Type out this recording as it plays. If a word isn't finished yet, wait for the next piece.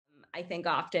I think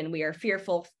often we are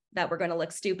fearful that we're going to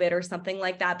look stupid or something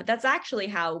like that, but that's actually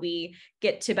how we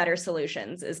get to better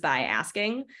solutions, is by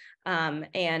asking.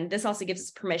 And this also gives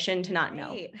us permission to not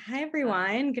know. Hi,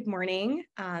 everyone. Good morning.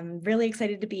 I'm really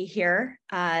excited to be here.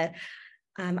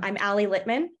 I'm Ali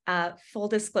Littman. Full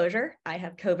disclosure, I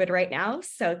have COVID right now,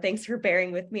 so thanks for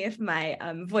bearing with me if my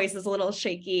voice is a little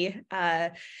shaky.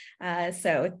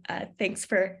 So thanks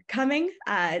for coming.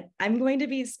 I'm going to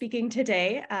be speaking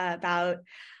today about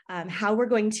how we're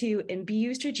going to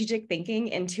imbue strategic thinking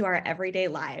into our everyday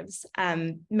lives.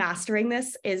 Mastering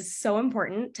this is so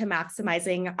important to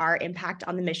maximizing our impact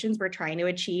on the missions we're trying to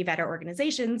achieve at our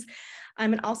organizations,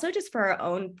 and also just for our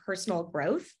own personal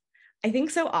growth. I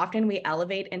think so often we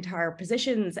elevate into our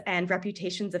positions and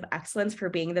reputations of excellence for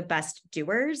being the best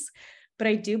doers, but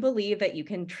I do believe that you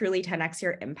can truly 10x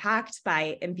your impact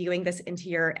by imbuing this into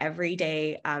your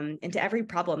everyday, into every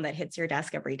problem that hits your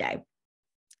desk every day.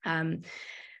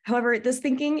 However, this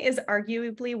thinking is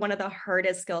arguably one of the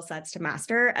hardest skill sets to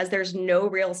master, as there's no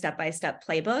real step-by-step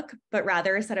playbook, but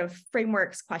rather a set of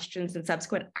frameworks, questions, and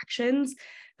subsequent actions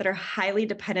that are highly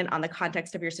dependent on the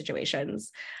context of your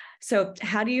situations. So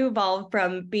how do you evolve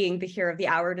from being the hero of the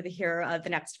hour to the hero of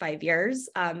the next 5 years?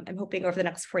 I'm hoping over the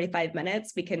next 45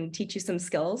 minutes, we can teach you some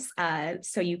skills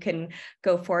so you can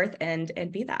go forth and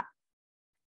be that.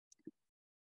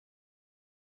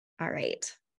 All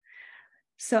right.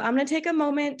 So I'm going to take a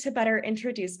moment to better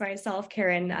introduce myself.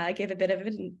 Karen gave a bit of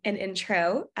an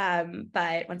intro,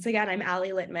 but once again, I'm Ali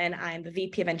Littman. I'm the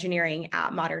VP of Engineering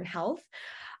at Modern Health.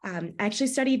 I actually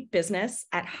studied business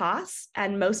at Haas,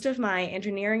 and most of my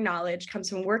engineering knowledge comes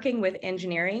from working within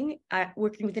engineering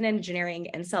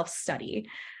and self-study.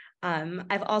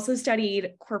 I've also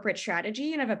studied corporate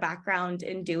strategy and have a background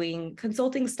in doing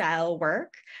consulting style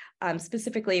work,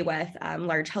 specifically with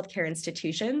large healthcare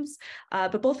institutions.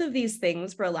 But both of these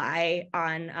things rely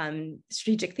on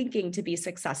strategic thinking to be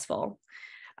successful.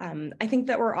 I think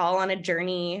that we're all on a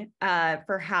journey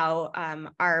for how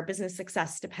our business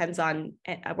success depends on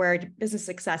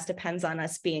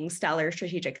us being stellar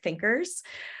strategic thinkers.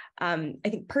 I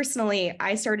think personally,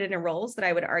 I started in roles that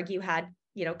I would argue had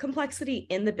complexity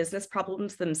in the business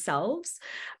problems themselves,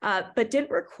 but didn't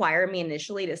require me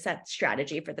initially to set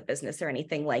strategy for the business or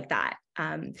anything like that.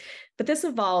 But this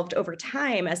evolved over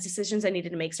time as decisions I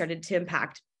needed to make started to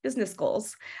impact business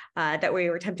goals that we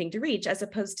were attempting to reach, as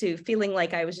opposed to feeling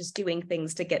like I was just doing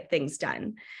things to get things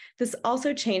done. This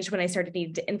also changed when I started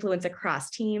needing to influence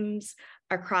across teams,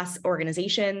 across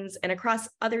organizations, and across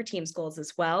other teams' goals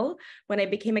as well, when I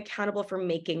became accountable for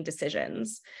making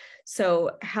decisions.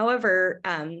 So, however,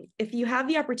 if you have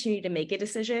the opportunity to make a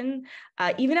decision,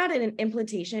 even at an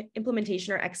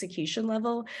implementation or execution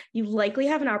level, you likely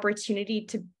have an opportunity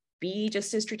to be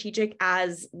just as strategic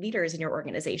as leaders in your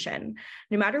organization.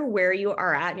 No matter where you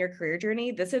are at in your career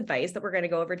journey, this advice that we're going to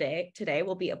go over today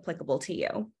will be applicable to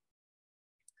you.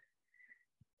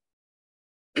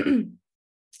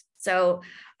 So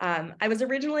I was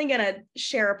originally going to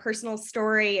share a personal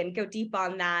story and go deep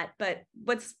on that, but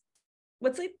what's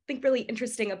I think really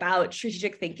interesting about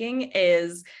strategic thinking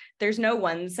is there's no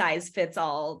one size fits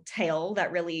all tale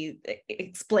that really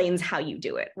explains how you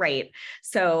do it, right?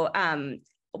 So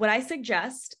what I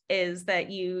suggest is that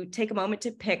you take a moment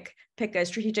to pick a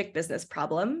strategic business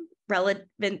problem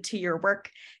relevant to your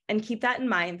work and keep that in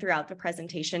mind throughout the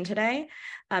presentation today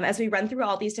as we run through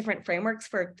all these different frameworks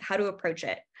for how to approach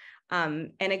it.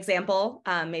 An example,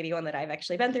 maybe one that I've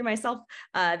actually been through myself,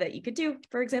 that you could do,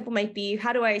 for example, might be,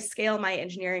 how do I scale my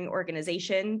engineering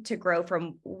organization to grow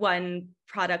from 1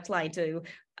 product line to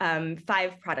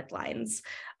 5 product lines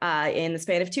in the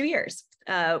span of 2 years?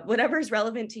 Whatever is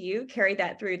relevant to you, carry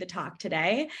that through the talk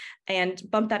today and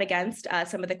bump that against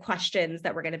some of the questions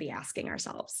that we're going to be asking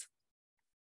ourselves.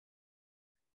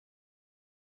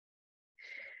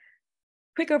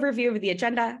 Quick overview of the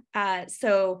agenda.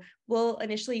 So we'll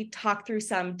initially talk through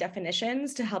some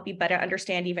definitions to help you better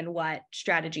understand even what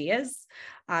strategy is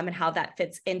and how that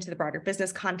fits into the broader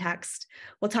business context.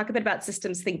 We'll talk a bit about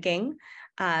systems thinking,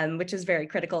 which is very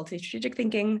critical to strategic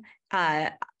thinking.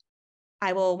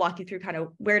 I will walk you through kind of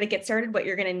where to get started, what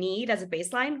you're going to need as a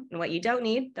baseline and what you don't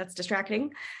need. That's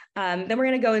distracting. Then we're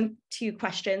going to go into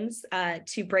questions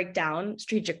to break down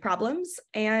strategic problems,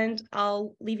 and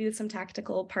I'll leave you with some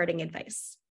tactical parting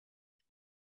advice.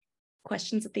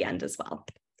 Questions at the end as well.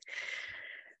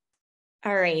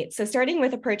 All right, so starting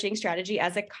with approaching strategy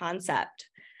as a concept.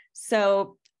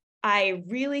 So I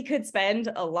really could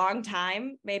spend a long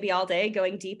time, maybe all day,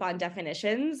 going deep on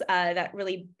definitions that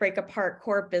really break apart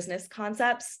core business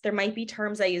concepts. There might be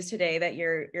terms I use today that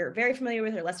you're very familiar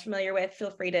with or less familiar with.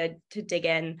 Feel free to dig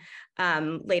in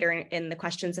later in the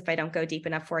questions if I don't go deep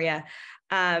enough for you.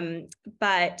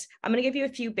 But I'm going to give you a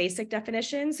few basic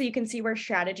definitions so you can see where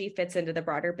strategy fits into the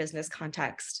broader business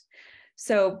context.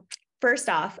 So first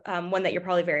off, one that you're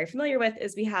probably very familiar with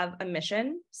is we have a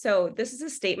mission. So this is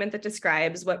a statement that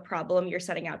describes what problem you're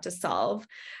setting out to solve.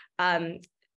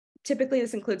 Typically,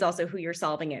 this includes also who you're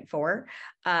solving it for.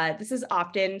 This is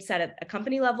often set at a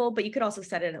company level, but you could also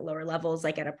set it at lower levels,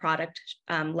 like at a product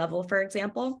level, for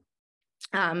example.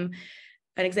 An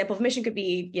example of mission could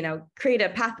be, create a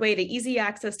pathway to easy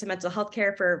access to mental health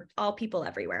care for all people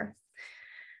everywhere.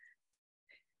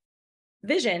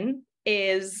 Vision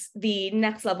is the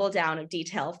next level down of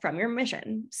detail from your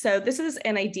mission. So this is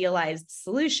an idealized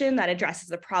solution that addresses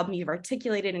the problem you've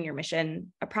articulated in your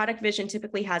mission. A product vision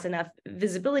typically has enough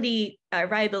viability,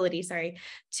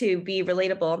 to be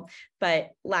relatable,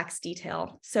 but lacks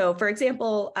detail. So for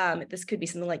example, this could be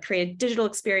something like create a digital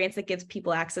experience that gives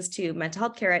people access to mental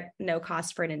health care at no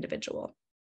cost for an individual.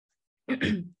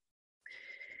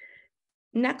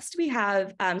 Next, we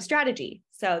have strategy.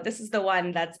 So this is the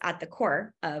one that's at the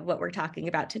core of what we're talking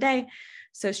about today.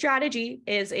 So strategy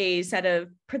is a set of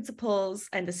principles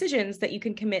and decisions that you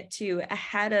can commit to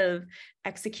ahead of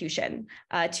execution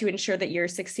to ensure that you're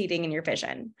succeeding in your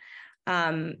vision.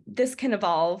 This can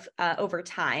evolve over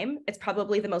time. It's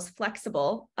probably the most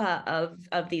flexible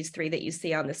of these three that you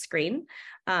see on the screen.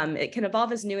 It can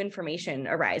evolve as new information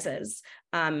arises.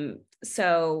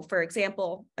 So for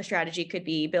example, a strategy could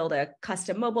be build a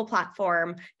custom mobile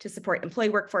platform to support employee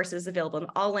workforces available in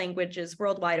all languages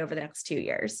worldwide over the next 2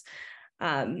 years.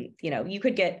 You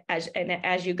could get,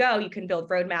 as you go, you can build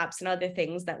roadmaps and other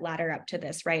things that ladder up to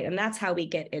this, right? And that's how we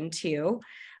get into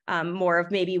more of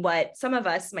maybe what some of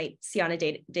us might see on a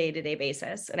day-to-day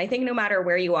basis. And I think no matter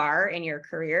where you are in your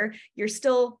career, you're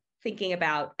still thinking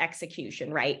about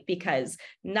execution, right? Because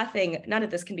none of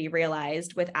this can be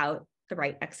realized without the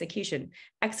right execution.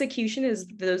 Execution is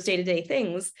those day-to-day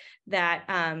things that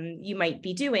you might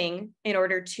be doing in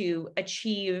order to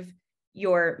achieve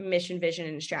your mission, vision,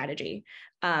 and strategy.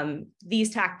 These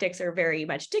tactics are very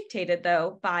much dictated,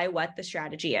 though, by what the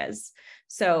strategy is.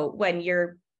 So when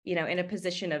you're in a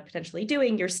position of potentially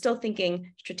doing, you're still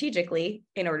thinking strategically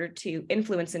in order to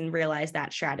influence and realize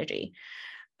that strategy.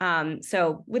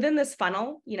 So within this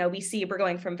funnel, we see we're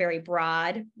going from very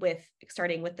broad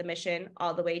starting with the mission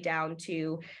all the way down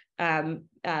to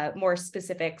more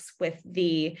specifics with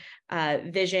the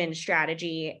vision,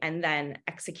 strategy, and then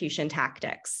execution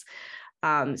tactics.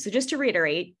 So just to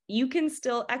reiterate, you can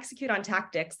still execute on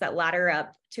tactics that ladder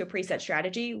up to a preset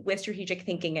strategy with strategic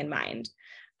thinking in mind.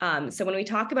 So when we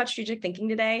talk about strategic thinking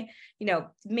today,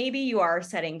 maybe you are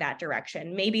setting that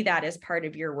direction. Maybe that is part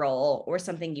of your role or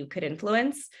something you could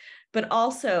influence, but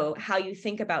also how you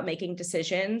think about making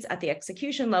decisions at the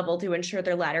execution level to ensure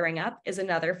they're laddering up is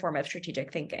another form of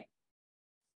strategic thinking.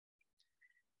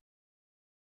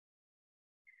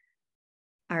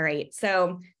 All right,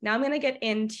 so now I'm going to get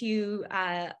into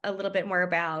a little bit more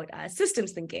about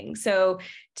systems thinking. So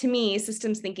to me,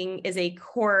 systems thinking is a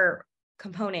core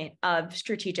component of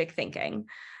strategic thinking.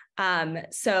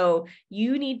 So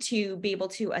you need to be able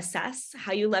to assess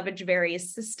how you leverage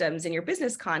various systems in your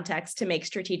business context to make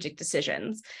strategic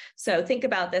decisions. So think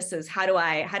about this as how do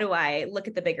I look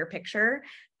at the bigger picture,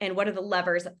 and what are the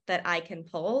levers that I can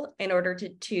pull in order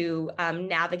to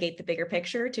navigate the bigger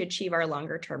picture to achieve our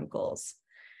longer term goals.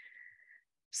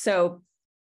 So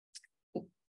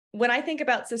when I think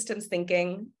about systems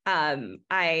thinking,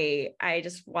 I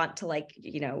just want to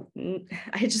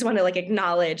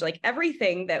acknowledge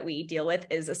everything that we deal with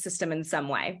is a system in some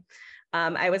way.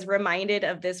 I was reminded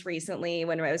of this recently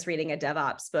when I was reading a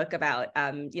DevOps book about,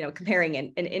 comparing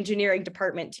an engineering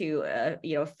department to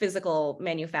a physical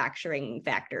manufacturing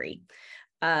factory.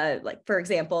 For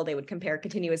example, they would compare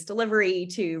continuous delivery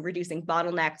to reducing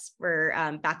bottlenecks for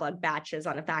backlog batches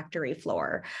on a factory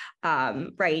floor,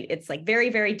 right? It's very,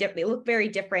 very different. They look very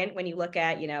different when you look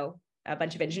at, a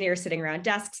bunch of engineers sitting around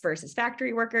desks versus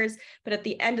factory workers. But at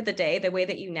the end of the day, the way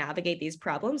that you navigate these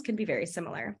problems can be very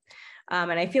similar.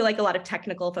 And I feel like a lot of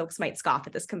technical folks might scoff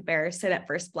at this comparison at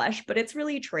first blush, but it's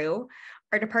really true.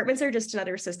 Our departments are just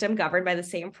another system governed by the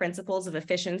same principles of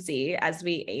efficiency as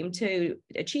we aim to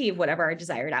achieve whatever our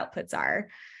desired outputs are.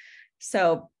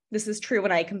 So this is true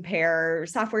when I compare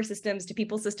software systems to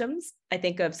people systems. I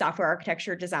think of software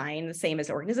architecture design the same as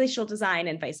organizational design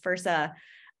and vice versa.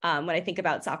 When I think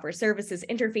about software services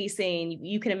interfacing,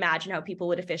 you can imagine how people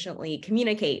would efficiently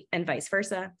communicate and vice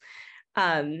versa.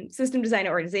 System design and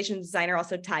organization design are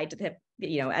also tied to the,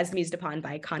 as mused upon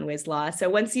by Conway's law. So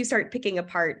once you start picking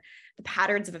apart the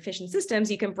patterns of efficient systems,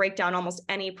 you can break down almost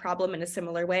any problem in a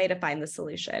similar way to find the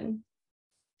solution.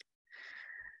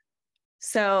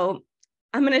 So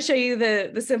I'm going to show you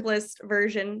the simplest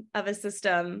version of a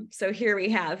system. So here we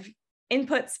have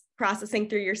inputs processing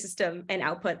through your system and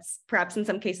outputs. Perhaps in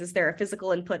some cases there are physical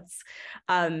inputs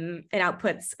and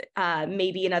outputs.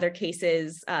 Maybe in other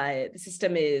cases, the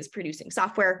system is producing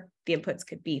software. The inputs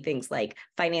could be things like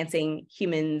financing,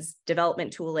 humans,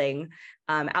 development tooling.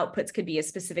 Outputs could be a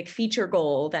specific feature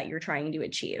goal that you're trying to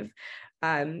achieve.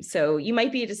 So you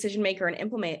might be a decision maker and an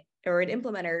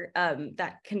implementer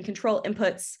that can control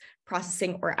inputs,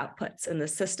 processing, or outputs in the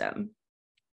system.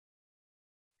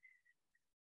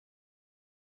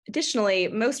 Additionally,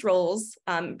 most roles,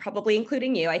 probably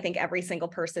including you, I think every single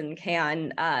person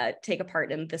can take a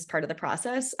part in this part of the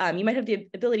process. You might have the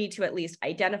ability to at least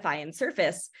identify and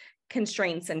surface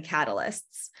constraints and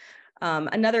catalysts.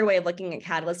 Another way of looking at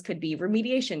catalysts could be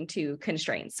remediation to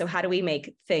constraints. So how do we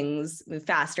make things move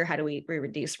faster? How do we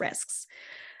reduce risks?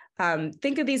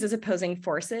 Think of these as opposing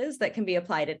forces that can be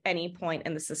applied at any point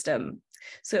in the system.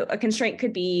 So a constraint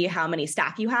could be how many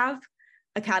staff you have.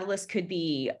 A catalyst could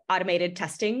be automated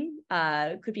testing,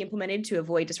 could be implemented to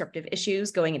avoid disruptive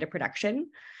issues going into production.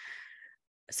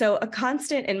 So a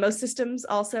constant in most systems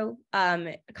also,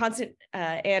 a constant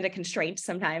and a constraint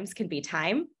sometimes can be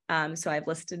time. So I've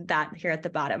listed that here at the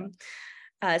bottom.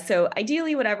 So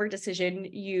ideally, whatever decision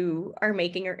you are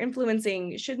making or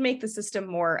influencing should make the system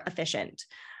more efficient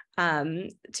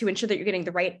to ensure that you're getting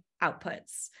the right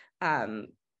outputs.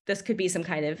 This could be some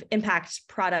kind of impact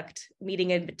product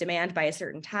meeting a demand by a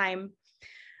certain time.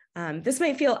 This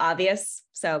might feel obvious,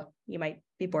 so you might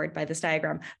be bored by this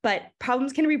diagram, but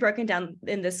problems can be broken down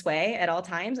in this way at all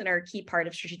times and are a key part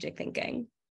of strategic thinking.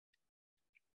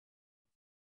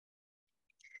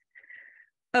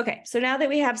 Okay, so now that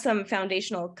we have some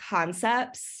foundational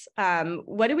concepts,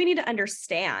 what do we need to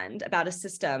understand about a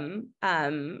system,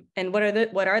 and what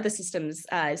are the systems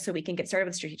so we can get started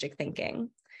with strategic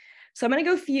thinking? So I'm going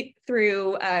to go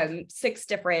through six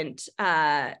different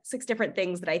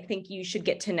things that I think you should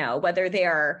get to know, whether they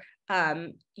are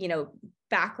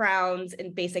backgrounds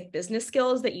and basic business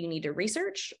skills that you need to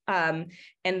research and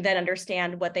then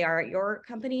understand what they are at your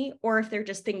company, or if they're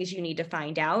just things you need to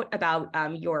find out about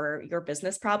your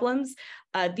business problems.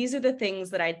 These are the things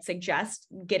that I'd suggest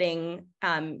getting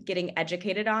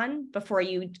educated on before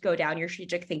you go down your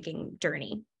strategic thinking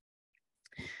journey.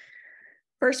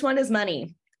 First one is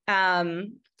money.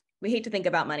 We hate to think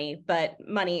about money, but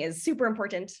money is super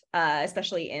important,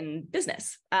 especially in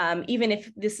business. Even if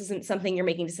this isn't something you're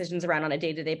making decisions around on a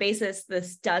day-to-day basis,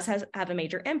 this does have a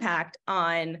major impact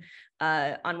on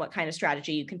what kind of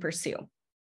strategy you can pursue.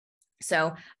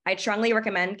 So I'd strongly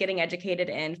recommend getting educated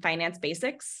in finance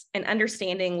basics and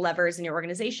understanding levers in your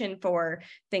organization for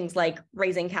things like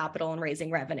raising capital and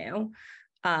raising revenue.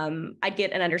 I'd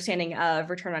get an understanding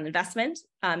of return on investment.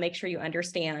 Make sure you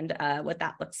understand what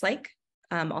that looks like,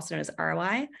 also known as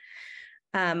ROI.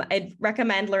 I'd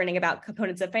recommend learning about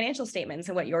components of financial statements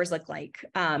and what yours look like.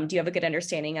 Do you have a good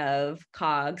understanding of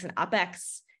COGS and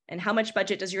OPEX? And how much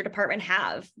budget does your department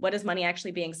have? What is money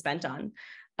actually being spent on?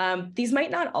 These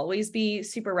might not always be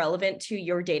super relevant to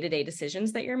your day-to-day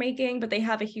decisions that you're making, but they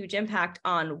have a huge impact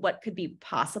on what could be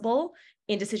possible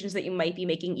in decisions that you might be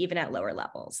making even at lower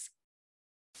levels.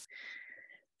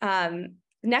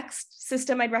 Next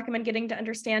system I'd recommend getting to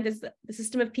understand is the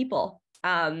system of people.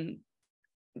 How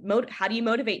do you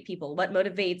motivate people? What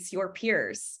motivates your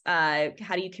peers?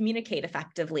 How do you communicate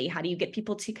effectively? How do you get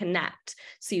people to connect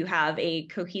so you have a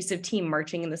cohesive team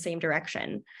marching in the same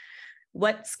direction?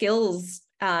 What skills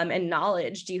and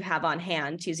knowledge do you have on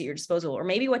hand to use at your disposal? Or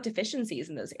maybe what deficiencies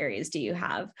in those areas do you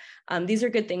have? These are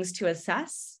good things to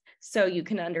assess so you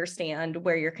can understand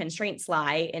where your constraints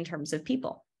lie in terms of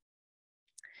people.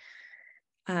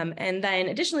 And then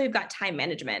additionally, we've got time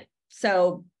management.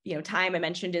 So, time I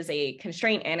mentioned is a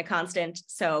constraint and a constant.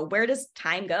 So where does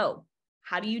time go?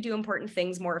 How do you do important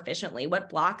things more efficiently? What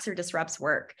blocks or disrupts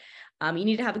work? You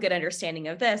need to have a good understanding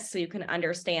of this so you can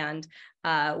understand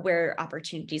where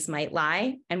opportunities might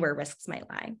lie and where risks might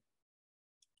lie.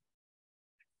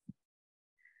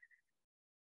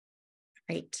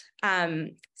 Great.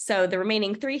 So the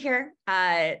remaining three here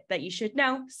that you should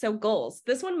know. So goals.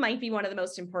 This one might be one of the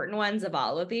most important ones of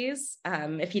all of these.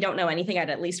 If you don't know anything, I'd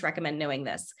at least recommend knowing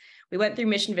this. We went through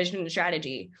mission, vision, and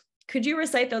strategy. Could you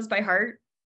recite those by heart?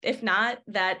 If not,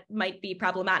 that might be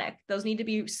problematic. Those need to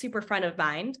be super front of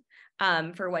mind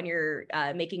for when you're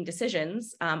making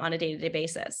decisions on a day-to-day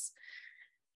basis.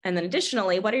 And then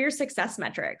additionally, what are your success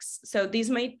metrics? So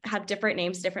these might have different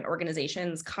names, different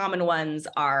organizations. Common ones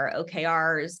are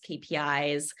OKRs,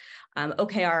 KPIs.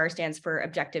 OKR stands for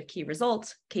Objective Key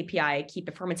Result, KPI, Key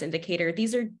Performance Indicator.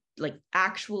 These are like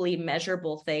actually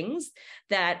measurable things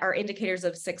that are indicators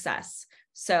of success.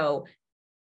 So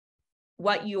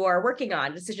what you are working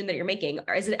on, decision that you're making,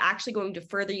 is it actually going to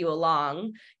further you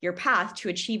along your path to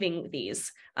achieving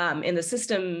these? In the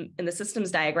systems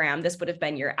diagram, this would have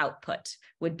been your output,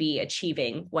 would be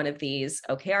achieving one of these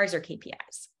OKRs or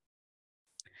KPIs.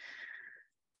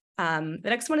 The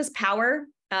next one is power.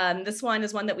 This one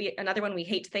is another one we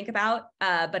hate to think about,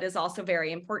 but is also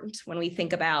very important when we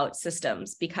think about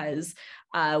systems, because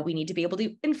we need to be able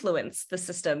to influence the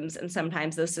systems, and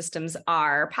sometimes those systems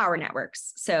are power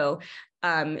networks. So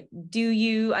do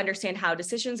you understand how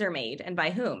decisions are made and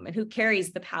by whom, and who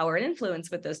carries the power and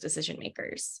influence with those decision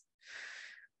makers?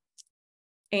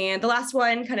 And the last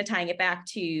one, kind of tying it back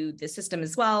to the system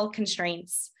as well,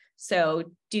 constraints.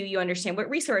 So do you understand what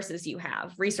resources you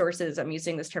have? Resources, I'm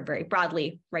using this term very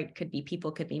broadly, right? Could be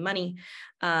people, could be money,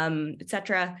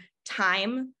 etc.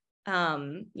 Time,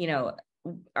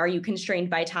 are you constrained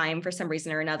by time for some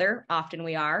reason or another? Often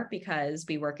we are, because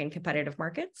we work in competitive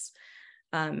markets.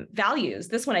 Values,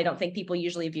 this one I don't think people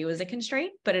usually view as a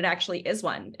constraint, but it actually is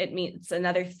one. It means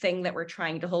another thing that we're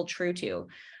trying to hold true to.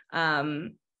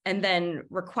 And then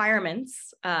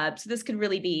requirements. So this could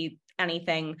really be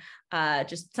anything,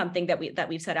 just something that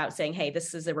we've set out saying, hey,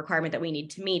 this is a requirement that we need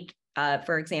to meet.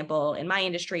 For example, in my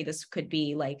industry, this could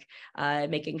be like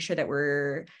making sure that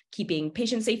we're keeping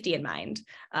patient safety in mind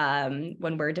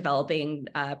when we're developing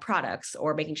products,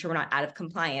 or making sure we're not out of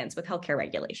compliance with healthcare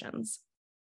regulations.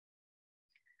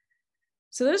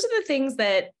 So those are the things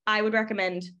that I would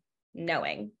recommend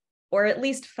knowing, or at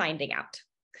least finding out.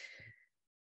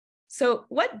 So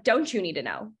what don't you need to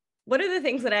know? What are the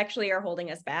things that actually are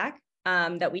holding us back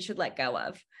that we should let go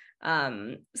of?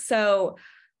 So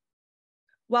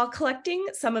while collecting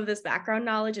some of this background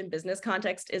knowledge and business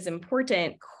context is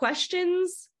important,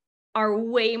 questions are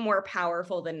way more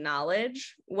powerful than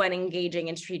knowledge when engaging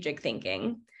in strategic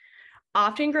thinking.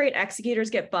 Often great executors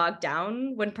get bogged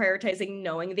down when prioritizing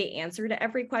knowing the answer to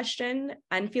every question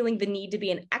and feeling the need to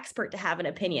be an expert to have an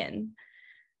opinion.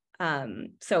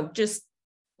 So just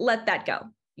let that go.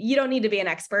 You don't need to be an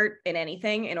expert in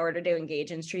anything in order to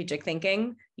engage in strategic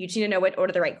thinking. You just need to know what are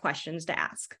the right questions to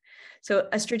ask. So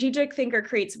a strategic thinker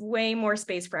creates way more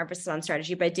space for emphasis on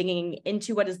strategy by digging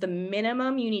into what is the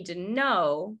minimum you need to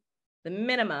know, the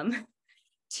minimum,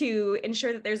 to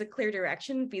ensure that there's a clear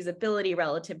direction, feasibility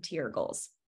relative to your goals.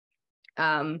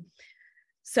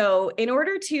 So in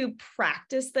order to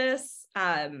practice this,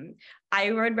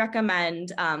 I would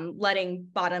recommend letting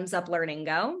bottoms-up learning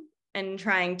go and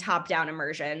trying top-down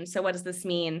immersion. So what does this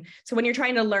mean? So when you're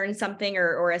trying to learn something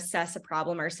or assess a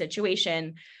problem or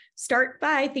situation, start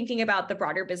by thinking about the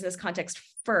broader business context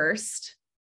first,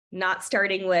 not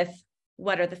starting with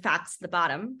what are the facts at the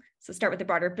bottom. So start with the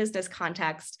broader business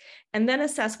context, and then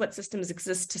assess what systems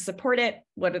exist to support it.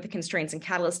 What are the constraints and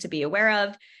catalysts to be aware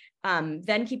of?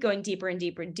 Then keep going deeper and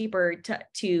deeper and deeper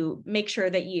to make sure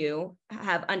that you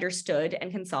have understood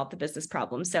and can solve the business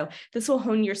problem. So this will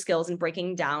hone your skills in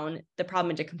breaking down the problem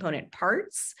into component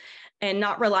parts and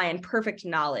not rely on perfect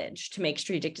knowledge to make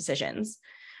strategic decisions.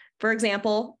 For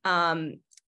example,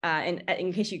 and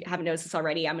in case you haven't noticed this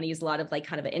already, I'm going to use a lot of like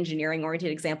kind of engineering oriented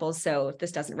examples. So if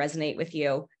this doesn't resonate with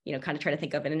you, kind of try to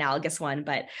think of an analogous one.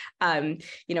 But,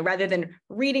 rather than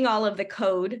reading all of the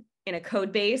code in a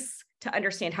code base to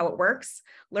understand how it works,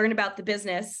 learn about the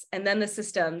business and then the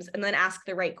systems, and then ask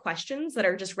the right questions that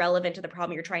are just relevant to the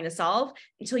problem you're trying to solve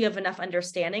until you have enough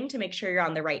understanding to make sure you're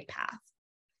on the right path.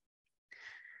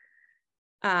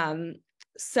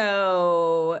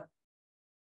 So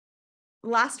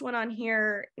last one on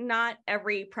here, not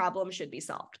every problem should be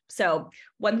solved. So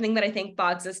one thing that I think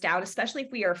bogs us down, especially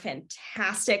if we are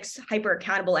fantastic, hyper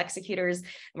accountable executors, and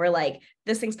we're like,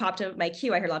 this thing's popped up my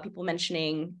queue. I heard a lot of people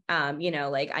mentioning,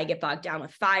 like I get bogged down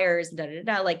with fires, we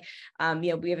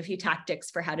have a few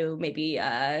tactics for how to maybe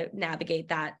navigate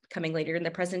that coming later in the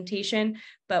presentation.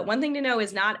 But one thing to know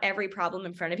is not every problem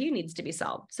in front of you needs to be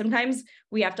solved. Sometimes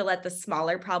we have to let the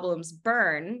smaller problems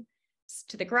burn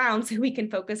to the ground so we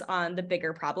can focus on the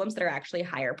bigger problems that are actually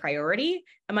higher priority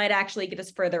and might actually get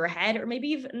us further ahead, or maybe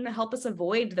even help us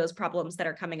avoid those problems that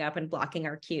are coming up and blocking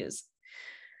our queues.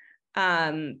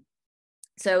 So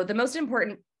the most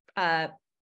important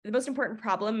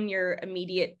problem in your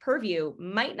immediate purview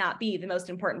might not be the most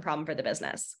important problem for the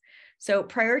business. So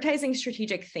prioritizing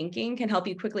strategic thinking can help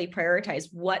you quickly prioritize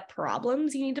what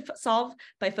problems you need to solve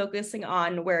by focusing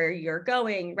on where you're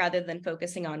going rather than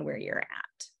focusing on where you're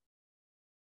at.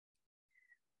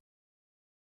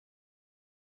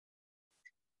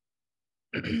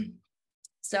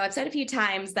 So I've said a few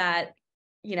times that,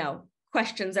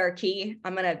 questions are key.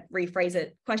 I'm going to rephrase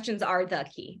it. Questions are the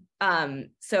key.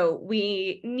 So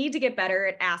we need to get better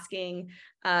at asking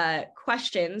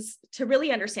questions to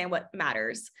really understand what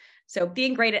matters. So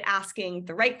being great at asking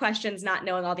the right questions, not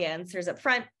knowing all the answers up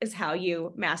front, is how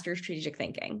you master strategic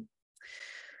thinking.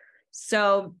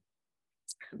 So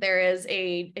there is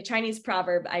a Chinese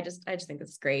proverb. I just think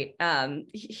this is great.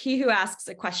 He who asks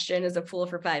a question is a fool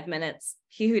for 5 minutes.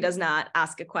 He who does not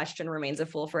ask a question remains a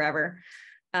fool forever.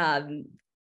 What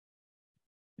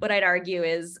I'd argue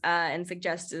is, and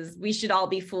suggest, is we should all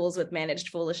be fools with managed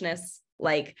foolishness.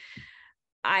 Like,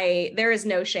 there is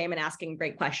no shame in asking a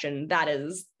great question. That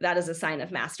is a sign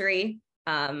of mastery.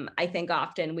 I think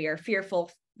often we are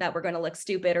fearful that we're going to look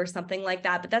stupid or something like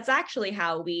that, but that's actually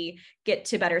how we get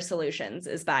to better solutions,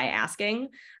 is by asking.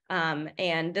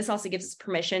 And this also gives us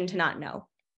permission to not know.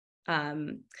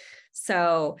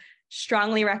 So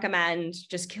strongly recommend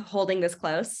just holding this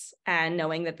close and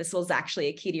knowing that this was actually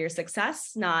a key to your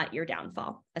success, not your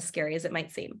downfall, as scary as it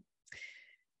might seem.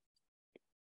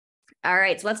 All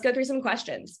right, so let's go through some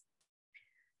questions.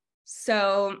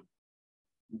 So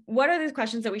what are the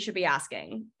questions that we should be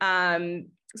asking?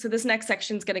 So this next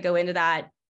section is going to go into that.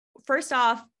 First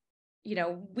off,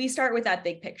 we start with that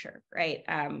big picture, right?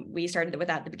 We started with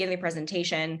that at the beginning of the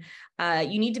presentation.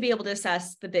 You need to be able to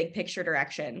assess the big picture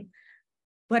direction.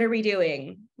 What are we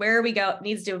doing? Where are we going?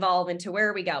 Needs to evolve into where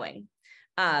are we going?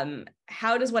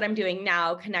 How does what I'm doing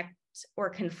now connect or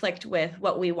conflict with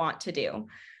what we want to do?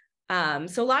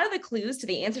 So a lot of the clues to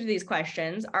the answer to these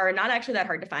questions are not actually that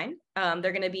hard to find.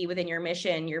 They're going to be within your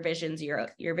mission, your visions, your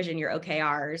vision, your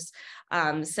OKRs.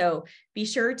 So be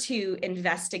sure to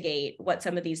investigate what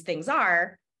some of these things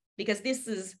are, because this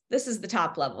is the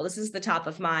top level. This is the top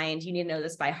of mind. You need to know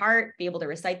this by heart, be able to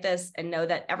recite this, and know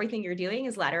that everything you're doing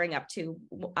is laddering up to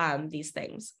these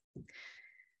things.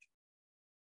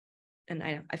 And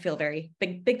I feel very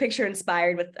big picture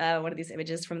inspired with one of these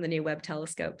images from the new Webb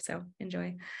telescope. So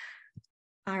enjoy.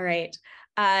 All right.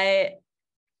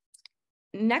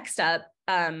 Next up,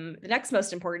 the next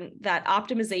most important, that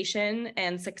optimization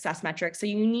and success metrics. So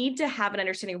you need to have an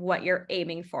understanding of what you're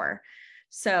aiming for.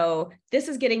 So this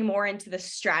is getting more into the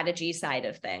strategy side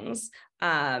of things.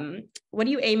 What are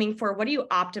you aiming for? What are you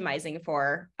optimizing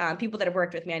for? People that have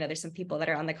worked with me, I know there's some people that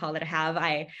are on the call that have,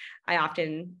 I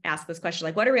often ask this question,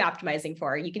 like, what are we optimizing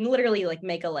for? You can literally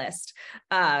make a list,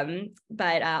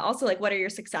 but also what are your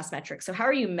success metrics? So how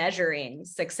are you measuring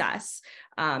success?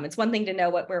 It's one thing to know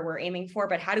where we're aiming for,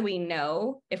 but how do we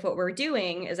know if what we're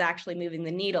doing is actually moving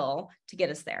the needle to get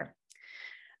us there?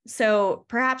 So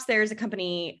perhaps there's a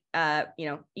company,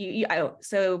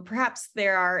 so perhaps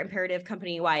there are imperative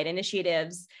company-wide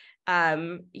initiatives,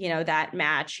 that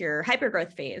match your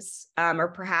hypergrowth phase, or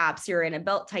perhaps you're in a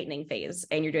belt tightening phase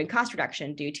and you're doing cost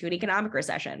reduction due to an economic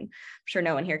recession. I'm sure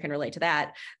no one here can relate to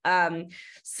that.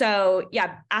 So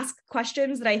yeah, ask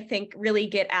questions that I think really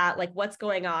get at what's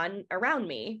going on around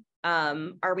me.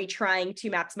 Are we trying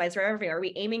to maximize revenue? Are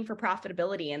we aiming for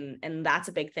profitability? And that's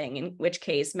a big thing, in which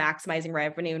case maximizing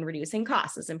revenue and reducing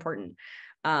costs is important.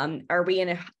 Are we in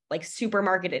a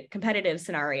supermarket competitive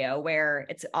scenario where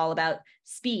it's all about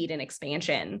speed and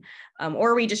expansion?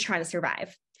 Or are we just trying to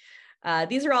survive?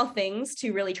 These are all things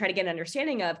to really try to get an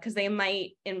understanding of, because they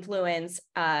might influence,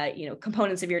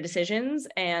 components of your decisions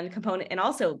and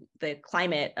also the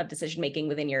climate of decision-making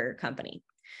within your company.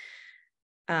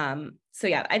 So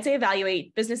yeah, I'd say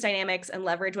evaluate business dynamics and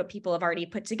leverage what people have already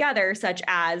put together, such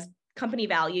as company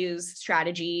values,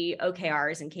 strategy,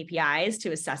 OKRs, and KPIs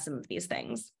to assess some of these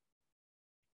things.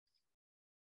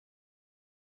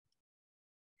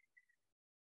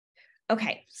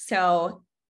 Okay, so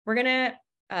we're going to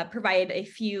provide a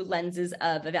few lenses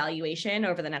of evaluation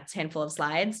over the next handful of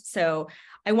slides. So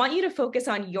I want you to focus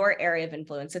on your area of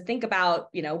influence. So think about,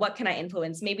 what can I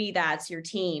influence? Maybe that's your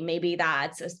team. Maybe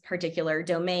that's a particular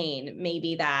domain.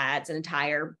 Maybe that's an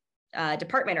entire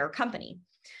department or company.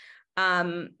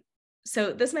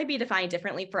 So this might be defined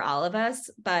differently for all of us,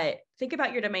 but think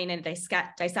about your domain and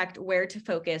dissect where to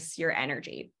focus your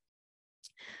energy.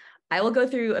 I will go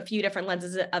through a few different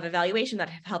lenses of evaluation that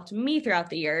have helped me throughout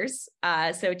the years.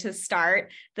 So to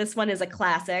start, this one is a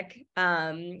classic.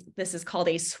 This is called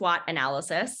a SWOT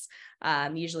analysis.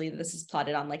 Usually this is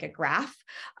plotted on a graph.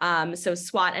 So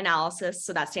SWOT analysis,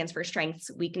 so that stands for strengths,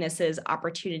 weaknesses,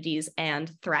 opportunities, and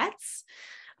threats.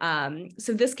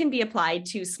 So this can be applied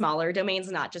to smaller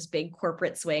domains, not just big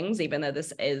corporate swings, even though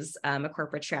this is a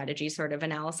corporate strategy sort of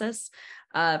analysis.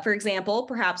 For example,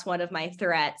 perhaps one of my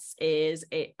threats is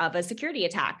of a security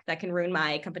attack that can ruin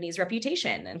my company's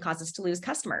reputation and cause us to lose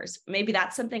customers. Maybe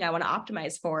that's something I want to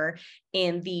optimize for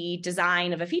in the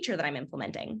design of a feature that I'm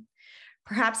implementing.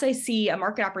 Perhaps I see a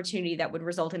market opportunity that would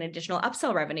result in additional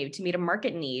upsell revenue to meet a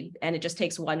market need, and it just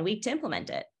takes 1 week to implement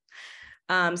it.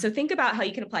 So think about how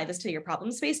you can apply this to your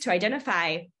problem space to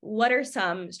identify what are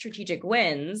some strategic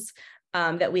wins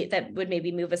that would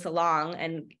maybe move us along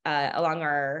and along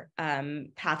our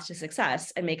path to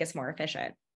success and make us more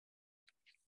efficient.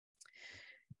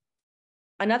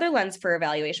 Another lens for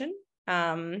evaluation,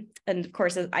 and of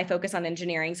course, I focus on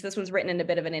engineering, so this one's written in a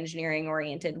bit of an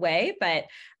engineering-oriented way, but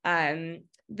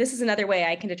this is another way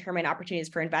I can determine opportunities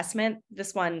for investment.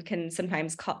 This one can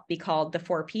sometimes be called the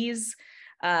 4 Ps,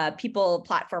 people,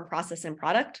 platform, process, and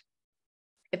product.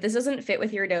 If this doesn't fit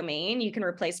with your domain, you can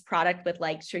replace product with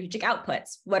like strategic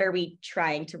outputs. What are we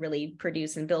trying to really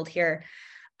produce and build here?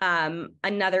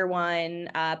 Another one,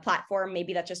 platform,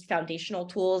 maybe that's just foundational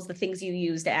tools, the things you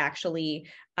use to actually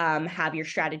have your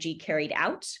strategy carried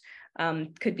out.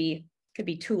 Could be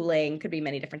tooling, could be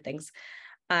many different things.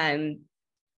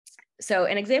 So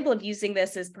an example of using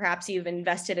this is perhaps you've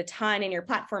invested a ton in your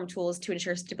platform tools to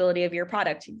ensure stability of your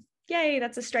product. Yay,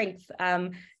 that's a strength.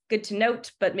 Good to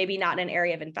note, but maybe not an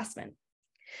area of investment.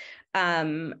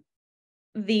 But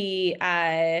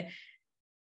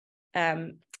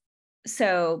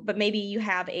maybe you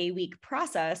have a weak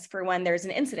process for when there's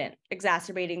an incident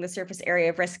exacerbating the surface area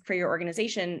of risk for your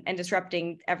organization and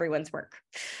disrupting everyone's work.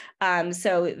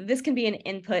 So this can be an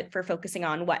input for focusing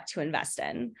on what to invest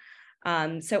in.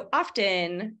 So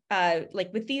often,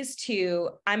 like with these two,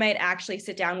 I might actually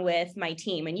sit down with my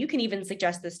team, and you can even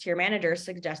suggest this to your manager,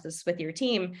 suggest this with your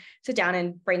team, sit down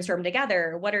and brainstorm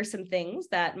together. What are some things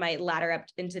that might ladder up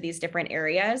into these different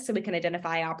areas so we can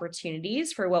identify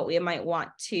opportunities for what we might want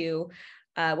to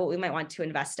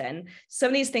invest in. Some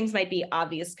of these things might be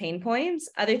obvious pain points.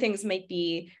 Other things might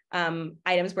be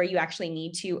items where you actually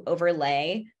need to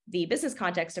overlay the business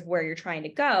context of where you're trying to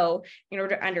go in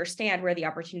order to understand where the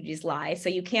opportunities lie. So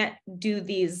you can't do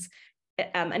these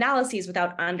analyses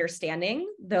without understanding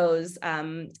those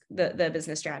the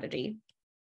business strategy.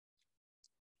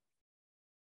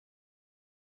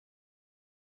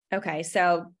 Okay,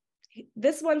 so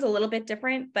this one's a little bit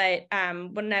different, but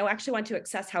when I actually want to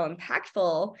assess how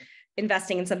impactful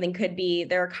investing in something could be,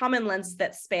 there are common lenses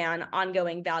that span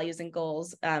ongoing values and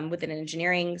goals within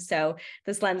engineering. So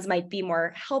this lens might be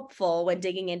more helpful when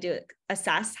digging into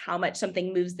assess how much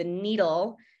something moves the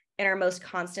needle in our most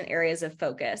constant areas of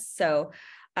focus. So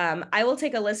I will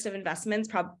take a list of investments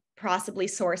possibly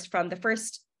sourced from the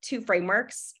first 2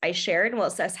 frameworks I shared, and we'll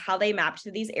assess how they map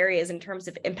to these areas in terms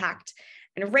of impact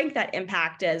and rank that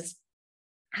impact as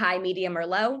high, medium, or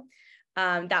low.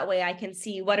 That way I can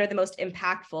see what are the most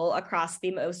impactful across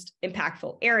the most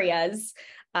impactful areas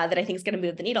that I think is going to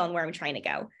move the needle and where I'm trying to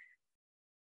go.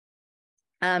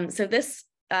 So this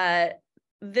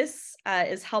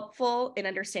is helpful in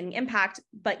understanding impact,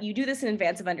 but you do this in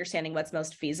advance of understanding what's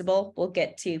most feasible. We'll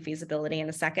get to feasibility in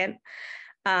a second.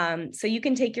 So you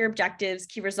can take your objectives,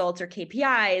 key results, or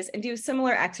KPIs and do a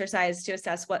similar exercise to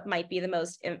assess what might be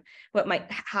what might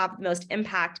have the most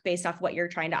impact based off what you're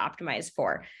trying to optimize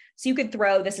for. So you could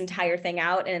throw this entire thing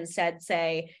out and instead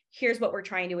say, here's what we're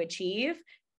trying to achieve.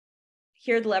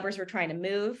 Here are the levers we're trying to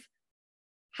move.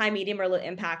 High, medium, or low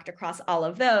impact across all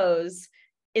of those.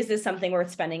 Is this something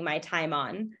worth spending my time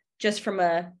on? Just from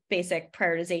a basic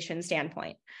prioritization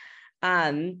standpoint.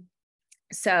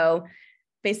 So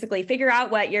basically figure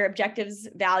out what your objectives,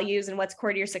 values, and what's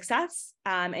core to your success,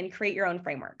 and create your own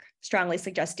framework. Strongly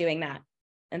suggest doing that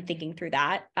and thinking through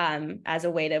that as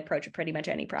a way to approach pretty much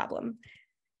any problem.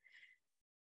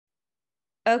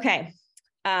 Okay,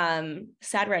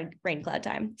 sad rain cloud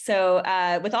time. So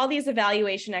with all these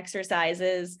evaluation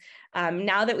exercises,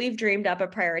 now that we've dreamed up a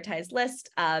prioritized list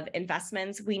of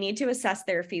investments, we need to assess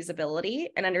their feasibility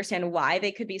and understand why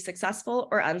they could be successful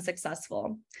or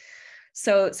unsuccessful.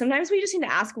 So sometimes we just need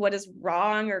to ask what is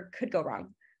wrong or could go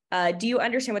wrong. Do you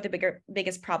understand what the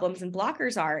biggest problems and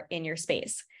blockers are in your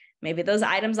space? Maybe those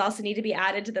items also need to be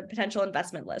added to the potential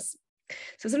investment list.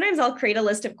 So sometimes I'll create a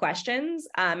list of questions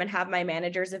and have my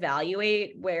managers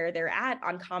evaluate where they're at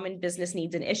on common business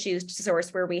needs and issues to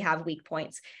source where we have weak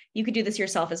points. You could do this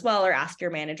yourself as well, or ask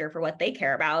your manager for what they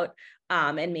care about.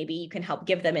 And maybe you can help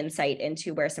give them insight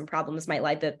into where some problems might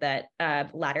lie that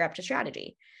ladder up to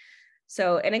strategy.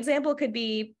 So an example could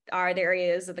be, are there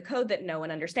areas of the code that no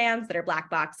one understands that are black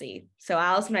boxy? So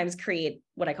I'll sometimes create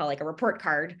what I call like a report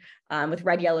card with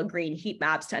red, yellow, green heat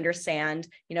maps to understand,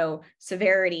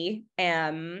 severity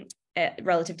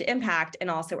relative to impact and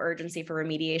also urgency for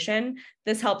remediation.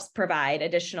 This helps provide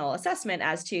additional assessment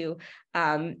as to,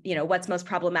 what's most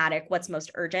problematic, what's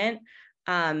most urgent,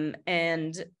 and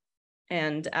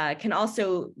can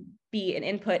also be an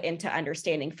input into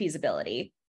understanding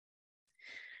feasibility.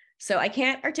 So I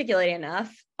can't articulate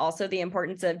enough also the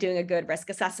importance of doing a good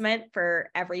risk assessment for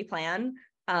every plan.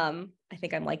 I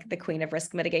think I'm like the queen of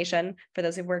risk mitigation for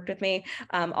those who've worked with me,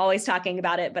 always talking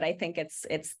about it, but I think it's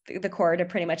the core to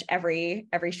pretty much every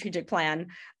strategic plan.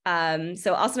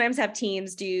 So I'll sometimes have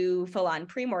teams do full-on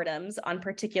pre-mortems on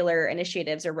particular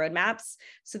initiatives or roadmaps.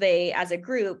 So they, as a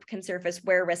group, can surface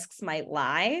where risks might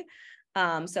lie.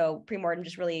 So pre-mortem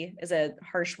just really is a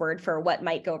harsh word for what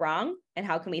might go wrong and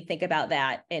how can we think about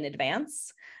that in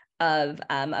advance of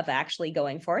actually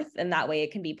going forth. And that way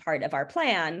it can be part of our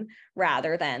plan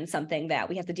rather than something that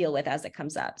we have to deal with as it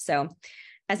comes up. So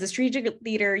as a strategic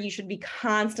leader, you should be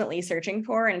constantly searching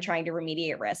for and trying to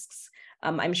remediate risks.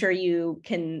 I'm sure you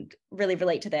can really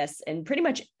relate to this in pretty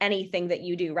much anything that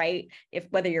you do, right?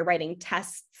 Whether you're writing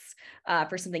tests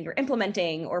for something you're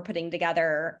implementing or putting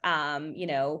together,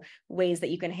 ways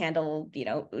that you can handle,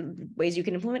 ways you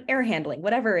can implement error handling,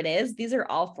 whatever it is, these are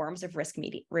all forms of risk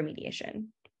remediation.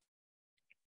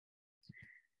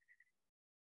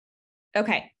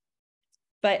 Okay,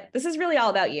 but this is really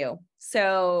all about you.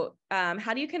 So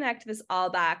how do you connect this all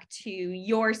back to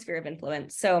your sphere of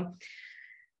influence? So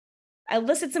I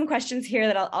listed some questions here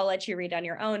that I'll let you read on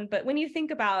your own, but when you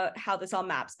think about how this all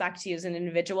maps back to you as an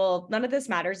individual, none of this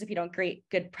matters if you don't create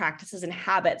good practices and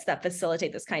habits that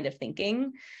facilitate this kind of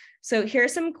thinking. So here are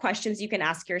some questions you can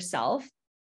ask yourself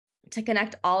to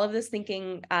connect all of this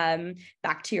thinking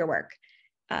back to your work.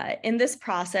 In this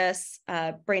process,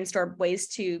 brainstorm ways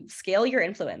to scale your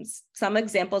influence. Some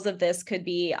examples of this could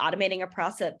be automating a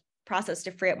process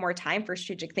to free up more time for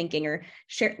strategic thinking, or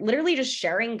literally just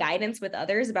sharing guidance with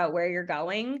others about where you're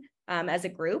going as a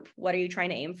group. What are you trying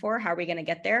to aim for? How are we going to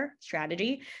get there?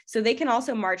 Strategy. So they can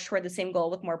also march toward the same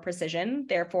goal with more precision,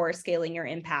 therefore scaling your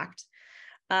impact.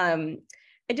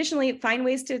 Additionally, find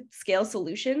ways to scale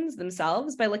solutions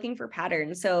themselves by looking for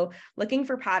patterns. So looking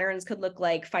for patterns could look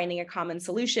like finding a common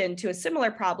solution to a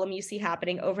similar problem you see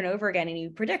happening over and over again and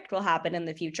you predict will happen in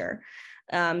the future.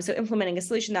 So implementing a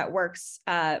solution that works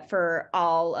for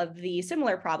all of the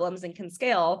similar problems and can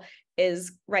scale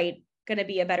is going to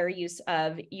be a better use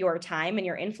of your time and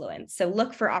your influence. So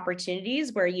look for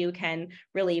opportunities where you can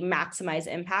really maximize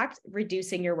impact,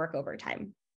 reducing your work over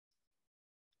time.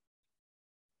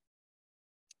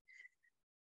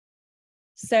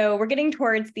 So we're getting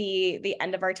towards the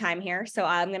end of our time here. So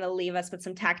I'm going to leave us with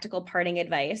some tactical parting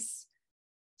advice.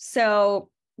 So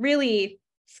really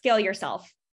scale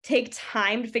yourself. Take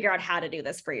time to figure out how to do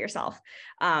this for yourself.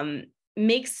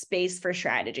 Make space for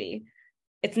strategy.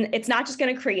 It's not just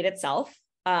going to create itself.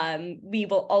 We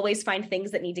will always find things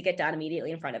that need to get done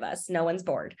immediately in front of us. No one's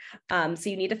bored.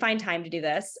 So you need to find time to do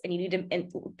this, and you need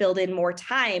to build in more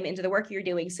time into the work you're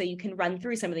doing so you can run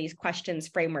through some of these questions,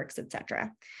 frameworks,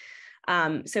 etc.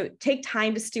 So take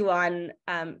time to stew on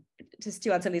some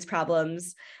of these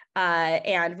problems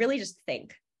and really just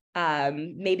think.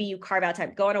 Maybe you carve out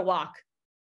time, go on a walk.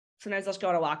 Sometimes I'll just go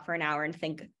on a walk for an hour and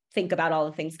think about all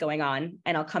the things going on,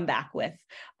 and I'll come back with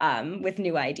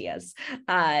new ideas.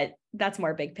 That's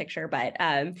more big picture, but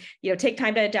take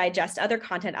time to digest other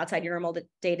content outside your normal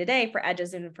day-to-day for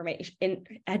edges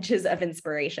of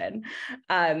inspiration.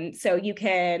 So you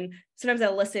can sometimes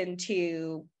I'll listen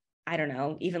to, I don't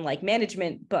know, even like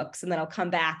management books. And then I'll come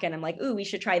back and I'm like, ooh, we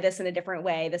should try this in a different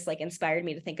way. This inspired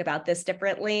me to think about this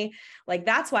differently.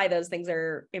 That's why those things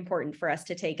are important for us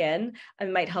to take in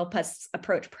and might help us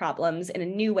approach problems in a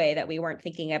new way that we weren't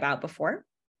thinking about before.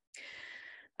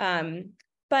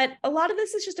 But a lot of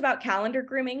this is just about calendar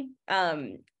grooming.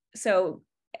 So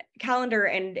calendar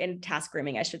and task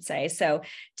grooming, I should say. So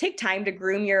take time to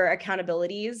groom your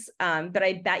accountabilities, but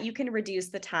I bet you can reduce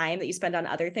the time that you spend on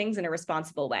other things in a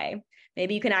responsible way.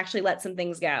 Maybe you can actually let some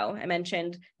things go. I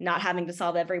mentioned not having to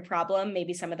solve every problem.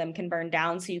 Maybe some of them can burn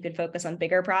down so you can focus on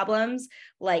bigger problems.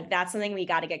 That's something we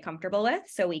got to get comfortable with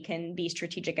so we can be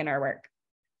strategic in our work.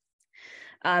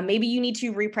 Maybe you need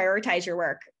to reprioritize your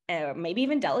work, maybe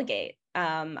even delegate.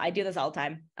 I do this all the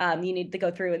time. You need to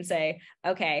go through and say,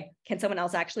 okay, can someone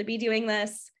else actually be doing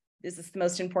this? Is this the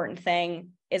most important thing?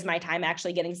 Is my time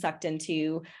actually getting sucked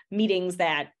into meetings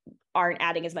that aren't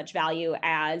adding as much value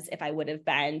as if I would have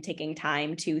been taking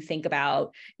time to think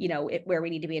about, where we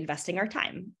need to be investing our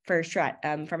time from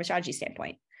a strategy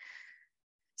standpoint?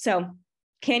 So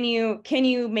can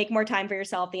you make more time for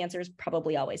yourself? The answer is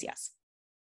probably always yes.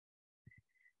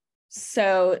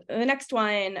 So the next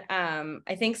one,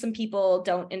 I think some people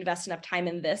don't invest enough time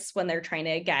in this when they're trying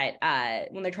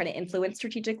to influence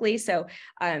strategically. So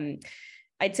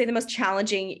I'd say the most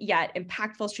challenging yet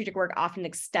impactful strategic work often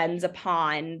extends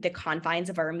upon the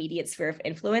confines of our immediate sphere of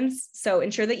influence. So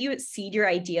ensure that you seed your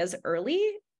ideas early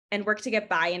and work to get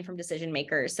buy-in from decision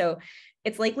makers. So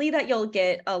it's likely that you'll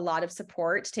get a lot of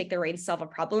support to take the reins to solve a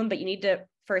problem, but you need to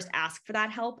first ask for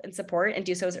that help and support and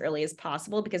do so as early as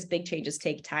possible, because big changes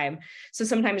take time. So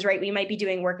sometimes, right, we might be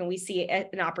doing work and we see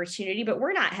an opportunity, but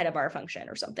we're not head of our function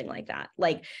or something like that.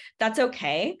 Like, that's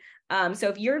okay. So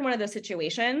if you're in one of those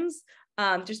situations,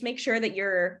 just make sure that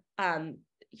you're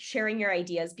sharing your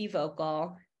ideas, be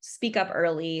vocal, speak up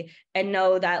early, and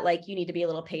know that like you need to be a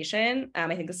little patient.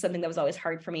 I think this is something that was always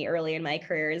hard for me early in my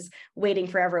career, is waiting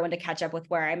for everyone to catch up with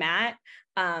where I'm at.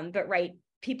 But right,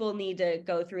 people need to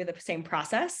go through the same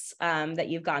process that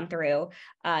you've gone through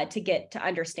to get to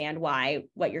understand why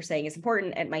what you're saying is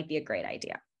important and might be a great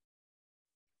idea.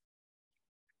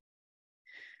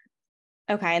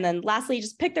 Okay, and then lastly,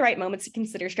 just pick the right moments to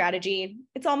consider strategy.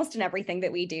 It's almost in everything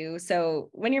that we do. So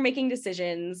when you're making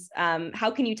decisions,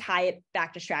 how can you tie it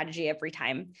back to strategy every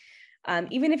time?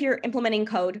 Even if you're implementing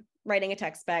code, writing a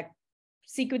tech spec,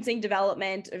 sequencing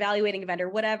development, evaluating a vendor,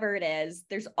 whatever it is,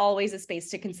 there's always a space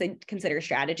to consider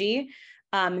strategy,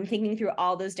 and thinking through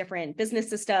all those different business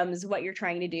systems, what you're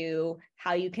trying to do,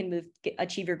 how you can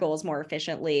achieve your goals more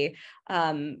efficiently.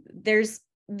 This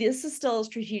is still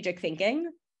strategic thinking,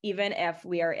 even if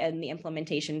we are in the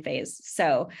implementation phase.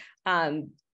 So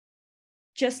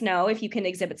just know if you can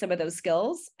exhibit some of those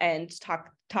skills and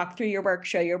talk through your work,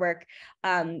 show your work,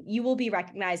 you will be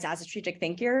recognized as a strategic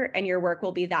thinker, and your work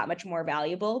will be that much more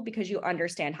valuable because you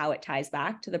understand how it ties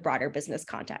back to the broader business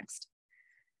context.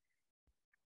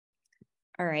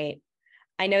 All right.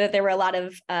 I know that there were a lot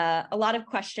of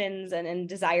questions and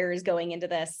desires going into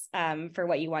this for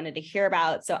what you wanted to hear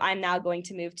about. So I'm now going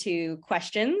to move to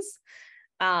questions.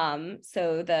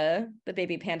 So the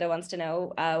baby panda wants to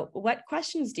know, what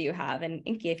questions do you have? And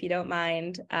Inky, if you don't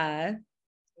mind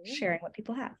sharing what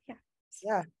people have.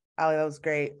 Yeah, Ali, that was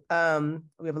great. We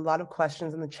have a lot of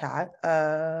questions in the chat.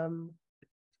 A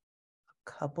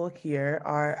couple here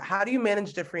are, how do you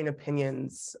manage differing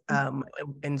opinions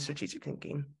in strategic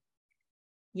thinking?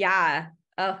 Yeah.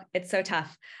 Oh, it's so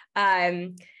tough.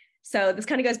 So this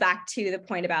kind of goes back to the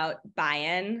point about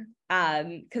buy-in,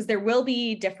 because there will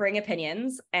be differing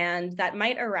opinions, and that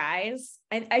might arise.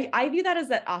 I view that as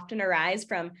that often arise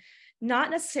from not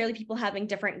necessarily people having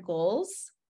different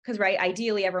goals, because right,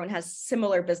 ideally everyone has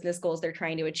similar business goals they're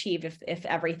trying to achieve if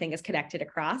everything is connected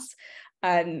across,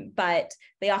 but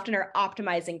they often are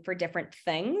optimizing for different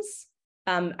things.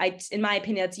 In my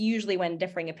opinion, that's usually when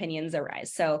differing opinions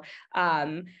arise. So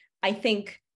I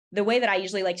think the way that I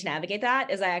usually like to navigate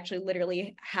that is I actually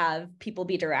literally have people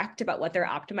be direct about what they're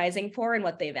optimizing for and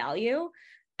what they value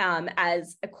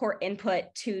as a core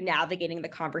input to navigating the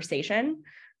conversation.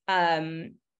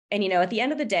 And, at the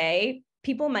end of the day,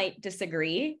 people might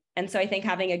disagree. And so I think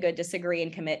having a good disagree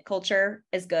and commit culture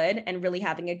is good, and really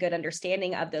having a good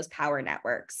understanding of those power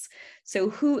networks. So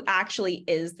who actually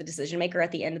is the decision maker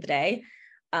at the end of the day?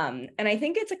 And I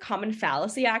think it's a common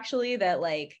fallacy, actually, that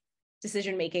like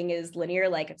decision making is linear.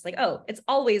 Like it's like, oh, it's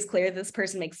always clear this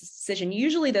person makes a decision.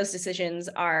 Usually those decisions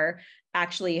are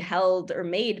actually held or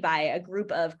made by a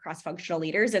group of cross-functional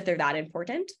leaders if they're that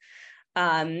important.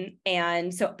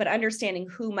 And so, but understanding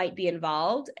who might be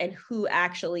involved and who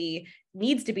actually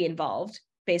needs to be involved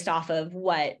based off of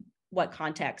what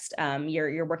context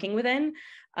you're working within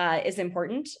is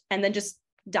important. And then just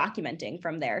documenting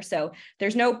from there. So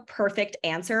there's no perfect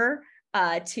answer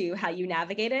to how you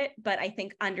navigate it, but I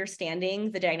think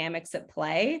understanding the dynamics at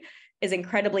play is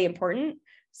incredibly important,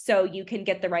 so you can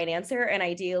get the right answer. And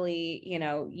ideally,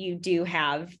 you do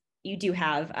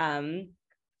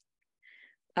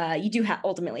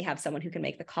ultimately have someone who can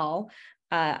make the call.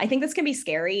 I think this can be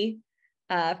scary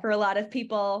for a lot of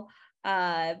people,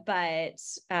 but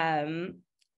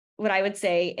what I would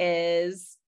say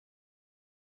is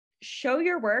show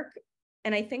your work.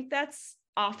 And I think that's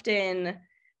often,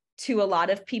 to a lot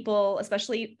of people,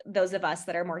 especially those of us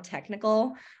that are more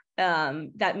technical,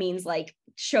 that means like,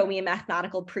 show me a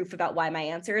mathematical proof about why my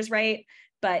answer is right.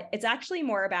 But it's actually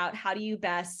more about, how do you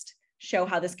best show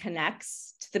how this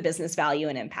connects to the business value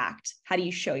and impact? How do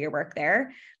you show your work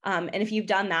there? And if you've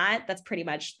done that, that's pretty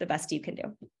much the best you can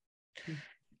do.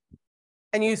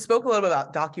 And you spoke a little bit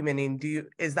about documenting.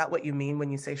 Is that what you mean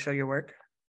when you say show your work?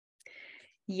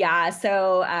 Yeah.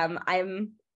 So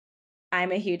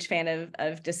I'm a huge fan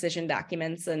of decision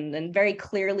documents and very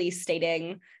clearly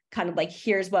stating kind of like,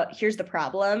 here's the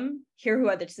problem, here who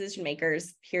are the decision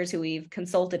makers, here's who we've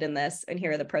consulted in this, and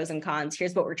here are the pros and cons,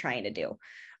 here's what we're trying to do.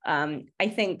 I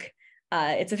think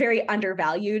it's a very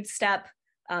undervalued step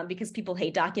because people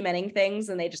hate documenting things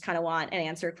and they just kind of want an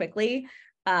answer quickly.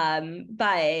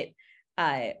 But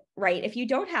if you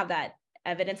don't have that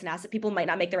evidence and asset, people might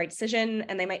not make the right decision,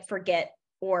 and they might forget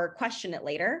or question it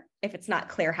later if it's not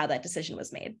clear how that decision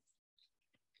was made.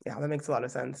 Yeah, that makes a lot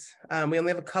of sense. We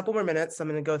only have a couple more minutes, so I'm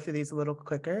going to go through these a little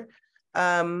quicker.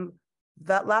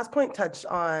 That last point touched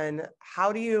on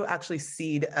how do you actually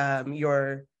seed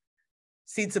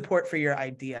support for your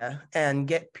idea and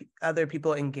get other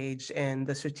people engaged in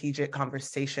the strategic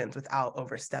conversations without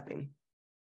overstepping?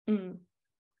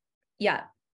 Yeah.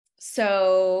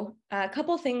 So a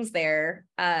couple things there.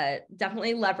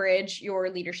 Definitely leverage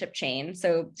your leadership chain.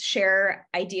 So share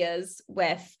ideas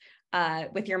with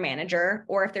your manager,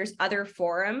 or if there's other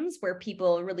forums where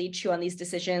people really chew on these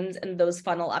decisions and those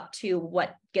funnel up to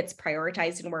what gets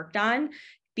prioritized and worked on,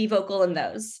 be vocal in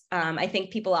those. I think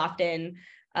people often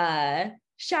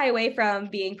shy away from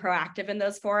being proactive in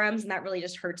those forums, and that really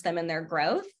just hurts them in their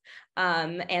growth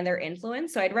and their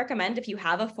influence. So I'd recommend, if you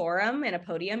have a forum and a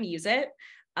podium, use it.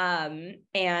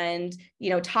 And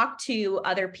talk to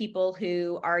other people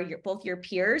who are both your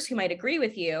peers who might agree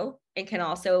with you and can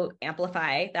also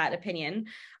amplify that opinion,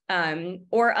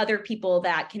 or other people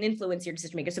that can influence your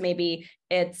decision maker. So maybe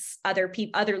it's other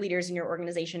leaders in your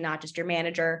organization, not just your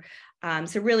manager.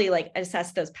 So really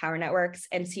assess those power networks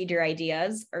and seed your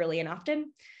ideas early and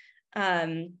often.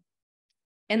 And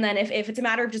then if it's a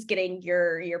matter of just getting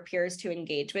your peers to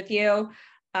engage with you,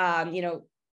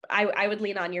 I would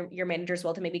lean on your manager as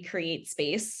well to maybe create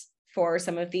space for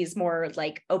some of these more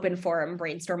open forum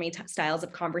brainstorming styles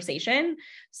of conversation.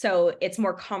 So it's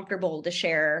more comfortable to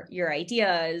share your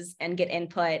ideas and get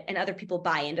input, and other people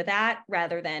buy into that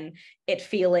rather than it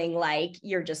feeling like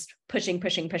you're just pushing.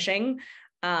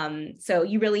 So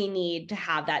you really need to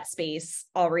have that space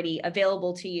already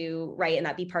available to you, right? And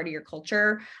that be part of your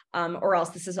culture, or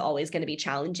else this is always going to be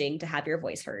challenging to have your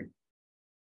voice heard.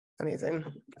 Amazing.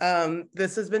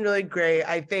 This has been really great.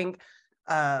 I think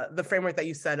the framework that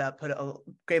you set up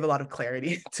gave a lot of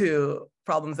clarity to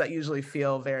problems that usually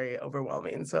feel very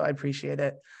overwhelming. So I appreciate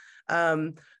it.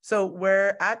 So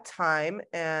we're at time,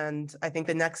 and I think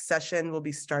the next session will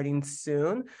be starting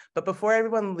soon. But before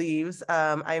everyone leaves,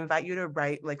 I invite you to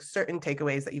write certain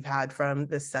takeaways that you've had from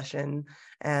this session.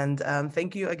 And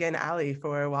thank you again, Ali,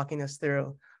 for walking us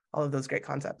through all of those great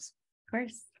concepts. Of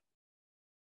course.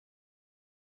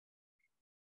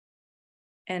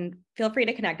 And feel free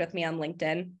to connect with me on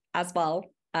LinkedIn as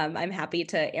well. I'm happy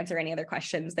to answer any other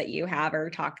questions that you have or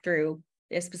talk through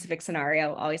a specific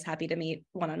scenario. Always happy to meet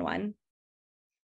one-on-one.